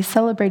Jesus and they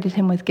celebrated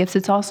him with gifts.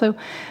 It's also,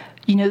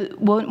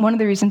 one of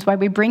the reasons why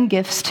we bring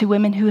gifts to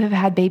women who have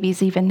had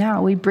babies even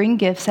now. We bring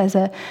gifts as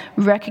a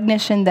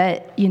recognition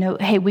that,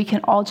 hey, we can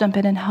all jump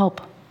in and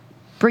help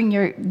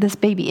bring this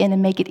baby in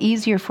and make it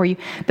easier for you.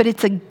 But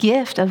it's a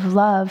gift of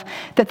love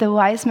that the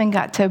wise men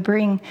got to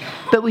bring.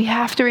 But we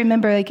have to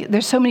remember,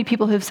 there's so many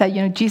people who have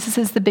said, Jesus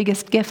is the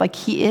biggest gift.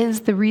 He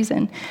is the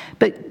reason.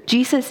 But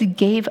Jesus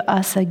gave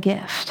us a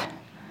gift.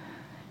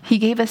 He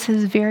gave us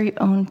his very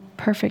own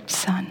perfect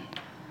Son,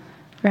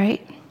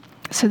 right?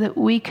 So that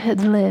we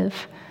could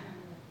live.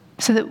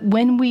 So that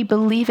when we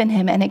believe in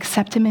him and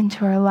accept him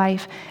into our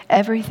life,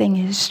 everything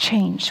is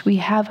changed. We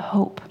have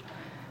hope.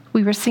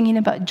 We were singing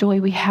about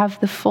joy. We have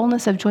the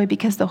fullness of joy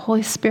because the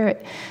Holy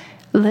Spirit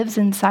lives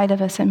inside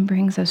of us and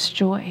brings us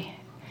joy.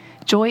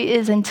 Joy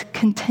isn't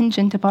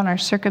contingent upon our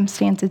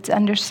circumstance. It's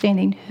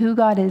understanding who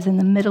God is in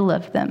the middle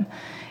of them.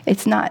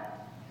 It's not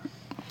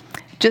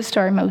just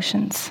our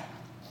emotions.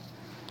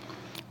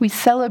 We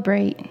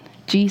celebrate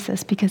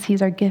Jesus because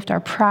he's our gift, our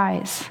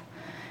prize.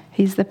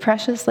 He's the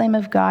precious Lamb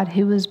of God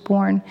who was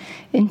born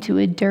into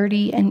a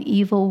dirty and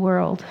evil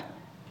world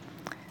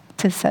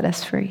to set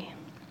us free.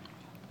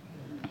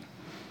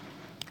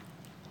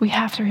 We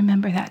have to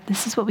remember that.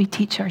 This is what we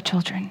teach our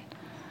children.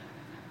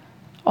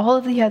 All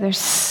of the other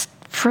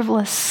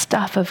frivolous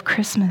stuff of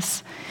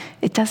Christmas,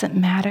 it doesn't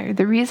matter.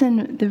 The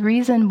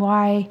reason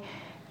why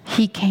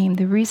he came,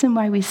 the reason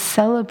why we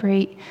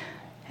celebrate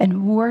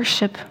and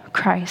worship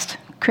Christ,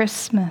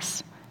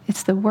 Christmas,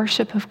 it's the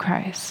worship of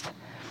Christ,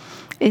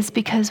 is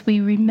because we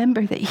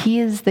remember that he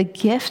is the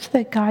gift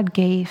that God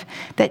gave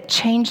that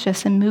changed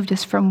us and moved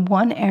us from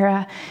one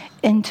era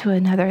into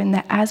another. And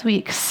that as we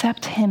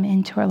accept him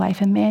into our life,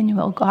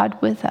 Emmanuel, God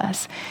with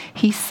us,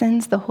 he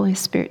sends the Holy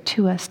Spirit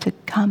to us to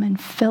come and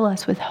fill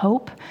us with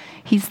hope.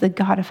 He's the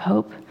God of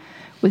hope.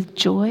 With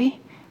joy,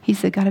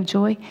 he's the God of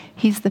joy.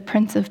 He's the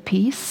Prince of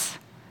Peace.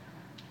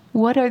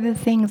 What are the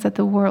things that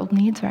the world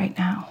needs right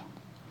now?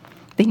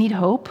 They need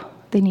hope.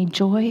 They need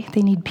joy.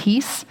 They need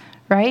peace,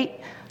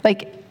 right?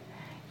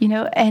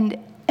 And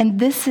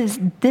this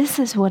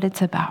is what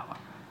it's about.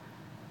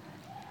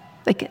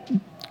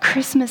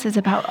 Christmas is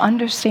about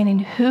understanding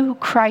who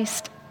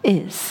Christ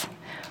is,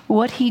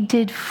 what he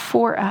did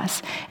for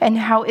us, and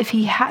how if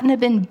he hadn't have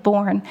been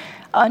born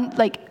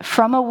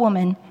from a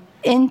woman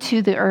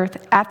into the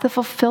earth at the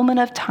fulfillment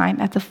of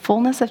time, at the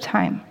fullness of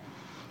time,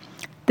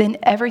 then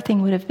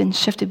everything would have been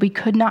shifted. We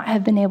could not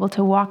have been able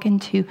to walk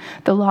into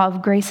the law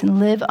of grace and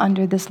live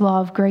under this law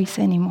of grace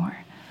anymore.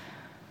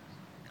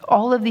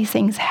 All of these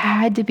things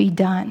had to be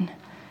done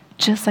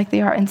just like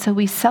they are. And so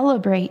we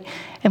celebrate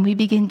and we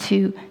begin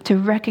to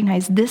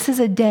recognize this is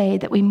a day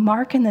that we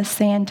mark in the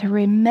sand to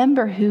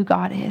remember who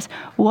God is,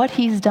 what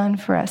he's done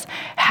for us,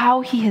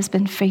 how he has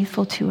been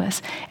faithful to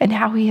us, and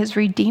how he has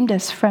redeemed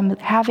us from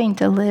having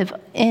to live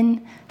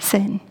in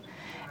sin.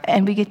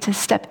 And we get to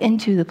step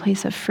into the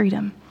place of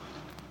freedom,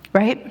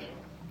 right?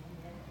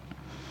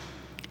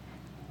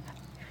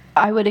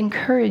 I would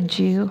encourage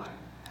you.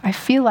 I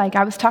feel like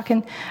I was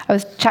chatting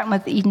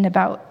with Eden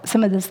about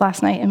some of this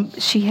last night, and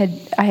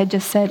I had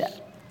just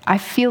said, I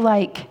feel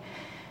like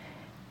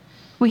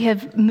we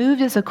have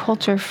moved as a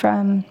culture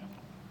from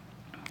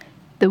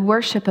the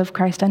worship of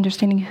Christ,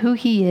 understanding who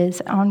he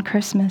is on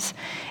Christmas,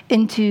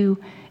 into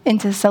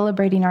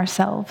celebrating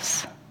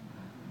ourselves.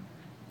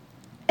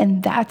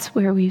 And that's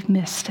where we've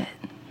missed it.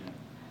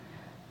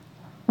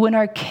 When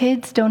our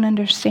kids don't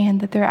understand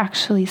that they're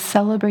actually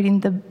celebrating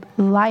the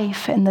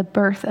life and the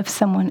birth of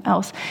someone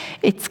else,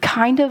 it's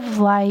kind of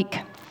like,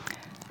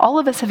 all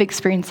of us have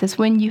experienced this.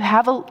 When we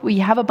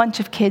have a bunch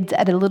of kids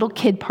at a little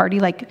kid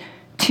party, like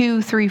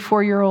 2, 3,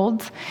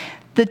 4-year-olds,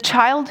 the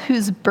child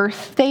whose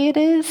birthday it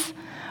is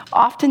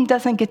often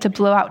doesn't get to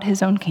blow out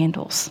his own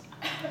candles.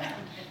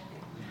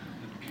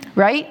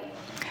 Right?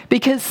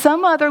 Because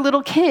some other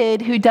little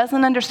kid who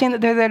doesn't understand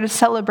that they're there to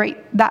celebrate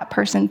that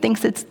person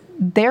thinks it's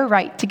their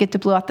right to get to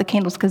blow out the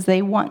candles because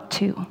they want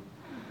to.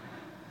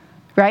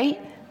 Right?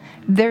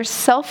 Their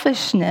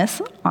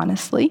selfishness,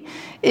 honestly,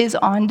 is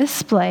on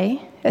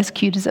display, as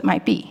cute as it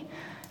might be,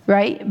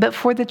 right? But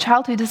for the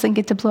child who doesn't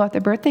get to blow out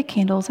their birthday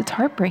candles, it's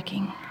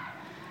heartbreaking,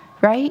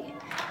 right?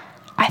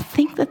 I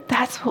think that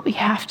that's what we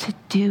have to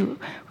do.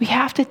 We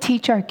have to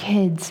teach our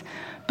kids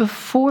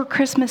before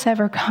Christmas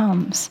ever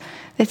comes.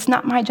 It's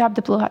not my job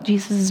to blow out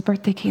Jesus'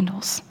 birthday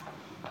candles.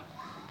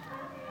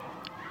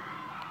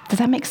 Does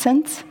that make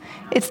sense?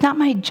 It's not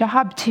my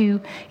job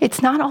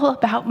it's not all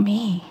about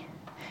me.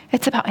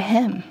 It's about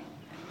him.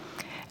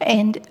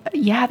 And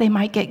yeah, they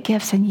might get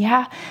gifts, and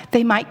yeah,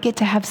 they might get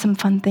to have some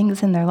fun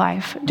things in their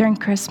life during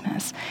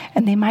Christmas,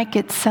 and they might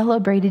get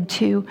celebrated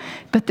too,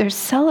 but they're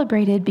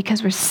celebrated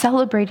because we're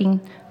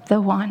celebrating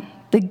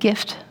the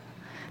gift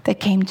that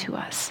came to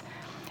us.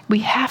 We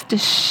have to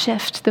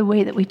shift the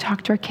way that we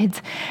talk to our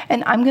kids.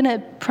 And I'm going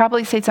to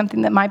probably say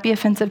something that might be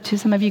offensive to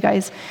some of you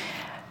guys.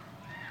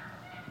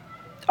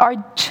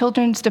 Our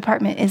children's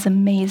department is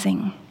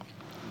amazing,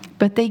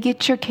 but they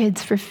get your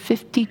kids for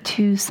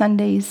 52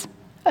 Sundays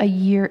a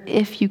year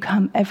if you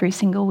come every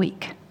single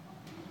week.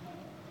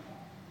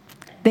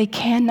 They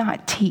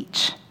cannot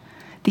teach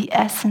the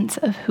essence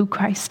of who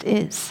Christ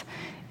is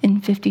in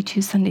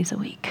 52 Sundays a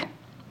week.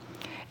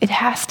 It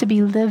has to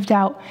be lived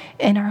out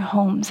in our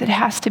homes. It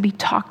has to be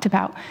talked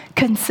about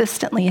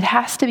consistently. It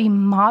has to be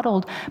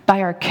modeled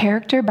by our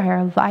character, by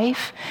our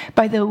life,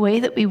 by the way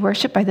that we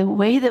worship, by the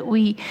way that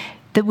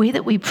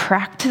we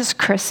practice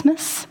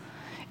Christmas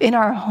in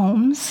our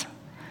homes.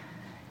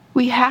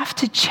 We have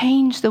to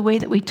change the way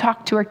that we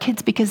talk to our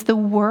kids because the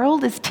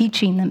world is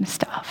teaching them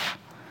stuff.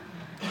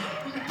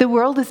 The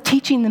world is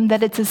teaching them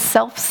that it's a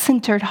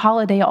self-centered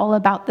holiday all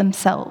about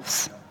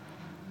themselves.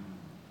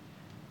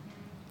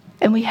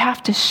 And we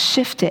have to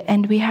shift it,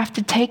 and we have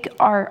to take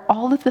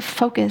all of the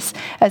focus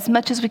as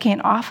much as we can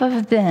off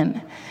of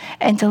them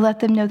and to let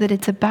them know that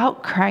it's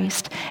about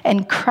Christ,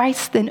 and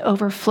Christ then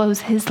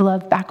overflows his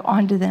love back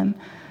onto them,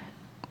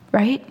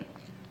 right?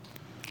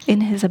 In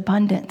his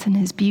abundance and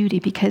his beauty,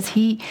 because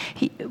he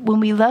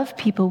when we love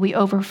people, we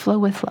overflow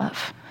with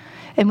love.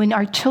 And when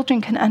our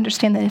children can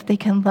understand that if they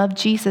can love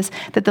Jesus,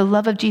 that the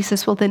love of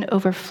Jesus will then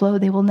overflow,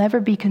 they will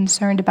never be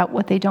concerned about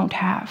what they don't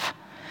have.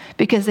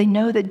 Because they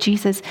know that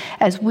Jesus,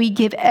 as we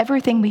give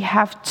everything we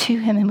have to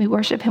him and we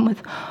worship him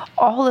with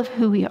all of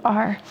who we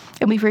are,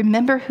 and we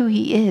remember who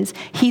he is,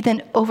 he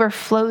then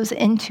overflows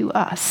into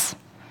us,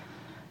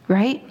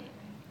 right?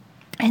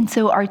 And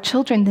so our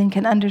children then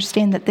can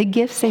understand that the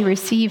gifts they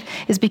receive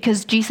is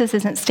because Jesus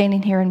isn't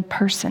standing here in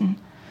person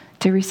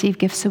to receive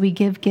gifts. So we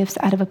give gifts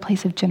out of a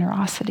place of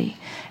generosity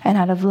and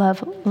out of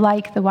love,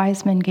 like the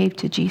wise men gave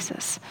to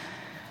Jesus.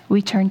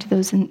 We turn to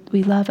those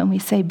we love and we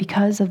say,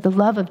 because of the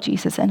love of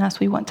Jesus in us,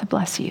 we want to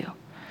bless you,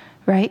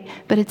 right?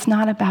 But it's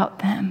not about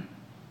them.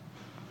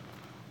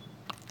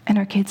 And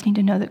our kids need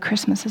to know that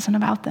Christmas isn't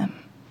about them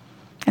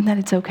and that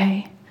it's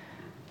okay,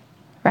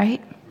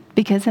 right?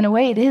 Because in a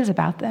way it is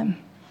about them.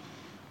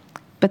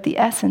 But the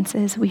essence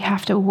is we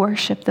have to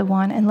worship the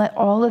one and let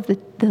all of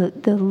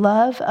the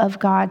love of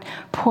God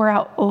pour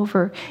out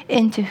over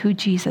into who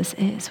Jesus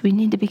is. We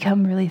need to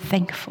become really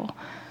thankful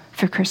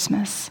for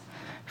Christmas,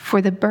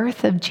 for the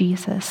birth of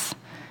Jesus,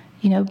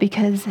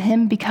 because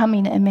him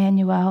becoming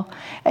Emmanuel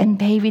and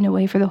paving a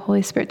way for the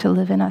Holy Spirit to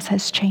live in us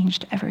has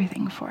changed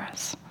everything for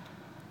us,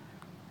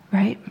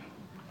 right?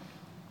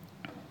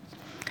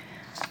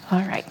 All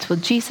right, well,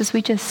 Jesus,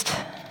 we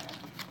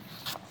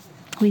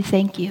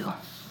thank you.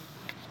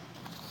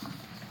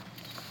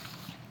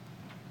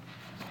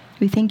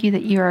 We thank you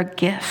that you're a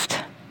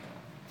gift.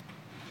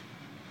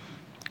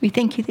 We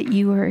thank you that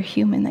you are a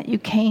human, that you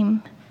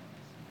came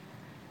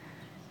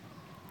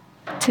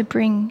to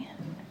bring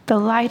the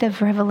light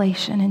of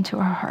revelation into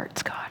our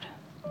hearts, God.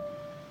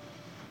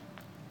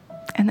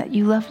 And that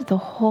you loved the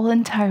whole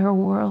entire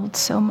world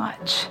so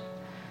much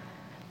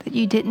that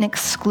you didn't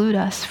exclude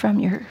us from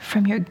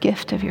your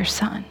gift of your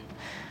Son.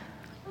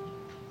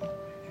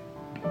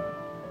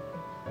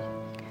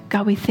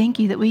 God, we thank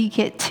you that we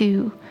get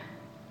to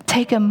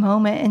take a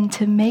moment and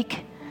to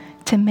make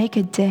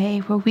a day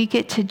where we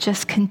get to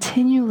just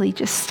continually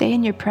just stay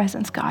in your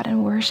presence, God,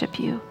 and worship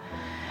you.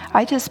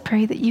 I just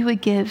pray that you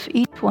would give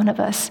each one of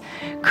us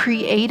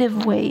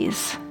creative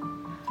ways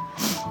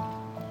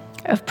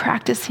of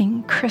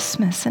practicing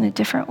Christmas in a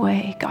different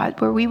way,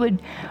 God, where we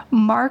would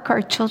mark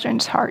our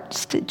children's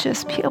hearts to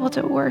just be able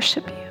to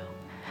worship you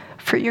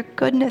for your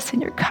goodness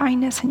and your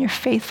kindness and your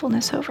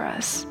faithfulness over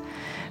us,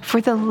 for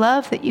the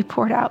love that you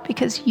poured out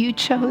because you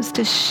chose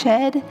to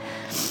shed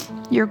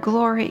your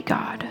glory,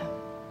 God.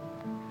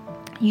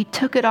 You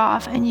took it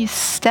off and you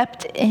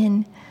stepped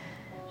in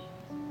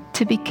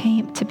to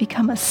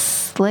become a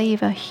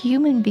slave, a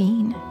human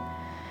being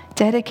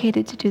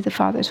dedicated to do the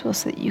Father's will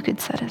so that you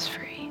could set us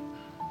free.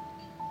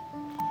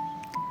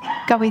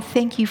 God, we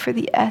thank you for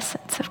the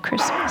essence of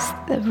Christmas,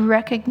 the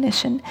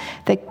recognition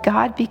that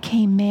God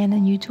became man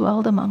and you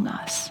dwelled among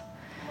us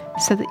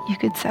so that you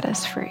could set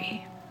us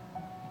free.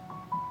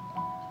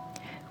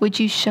 Would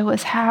you show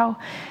us how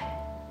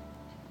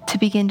to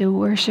begin to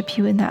worship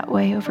you in that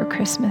way over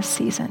Christmas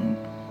season?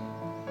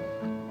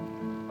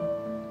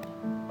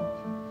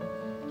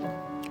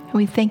 And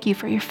we thank you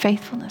for your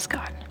faithfulness,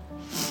 God.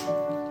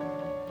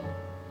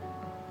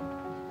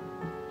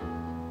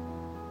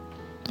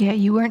 Yeah,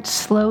 you weren't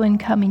slow in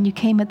coming. You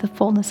came at the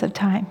fullness of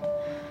time.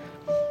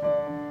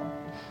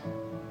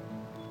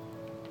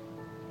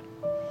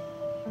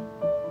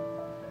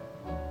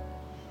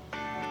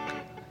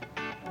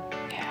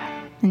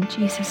 Yeah, in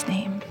Jesus'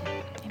 name,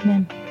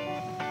 amen.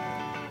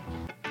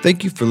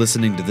 Thank you for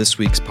listening to this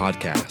week's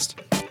podcast.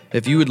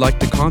 If you would like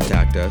to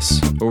contact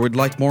us or would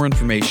like more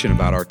information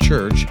about our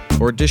church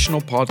or additional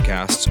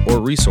podcasts or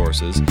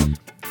resources,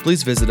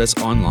 please visit us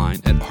online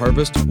at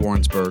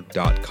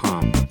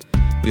harvestwarrensburg.com.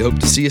 We hope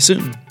to see you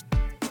soon.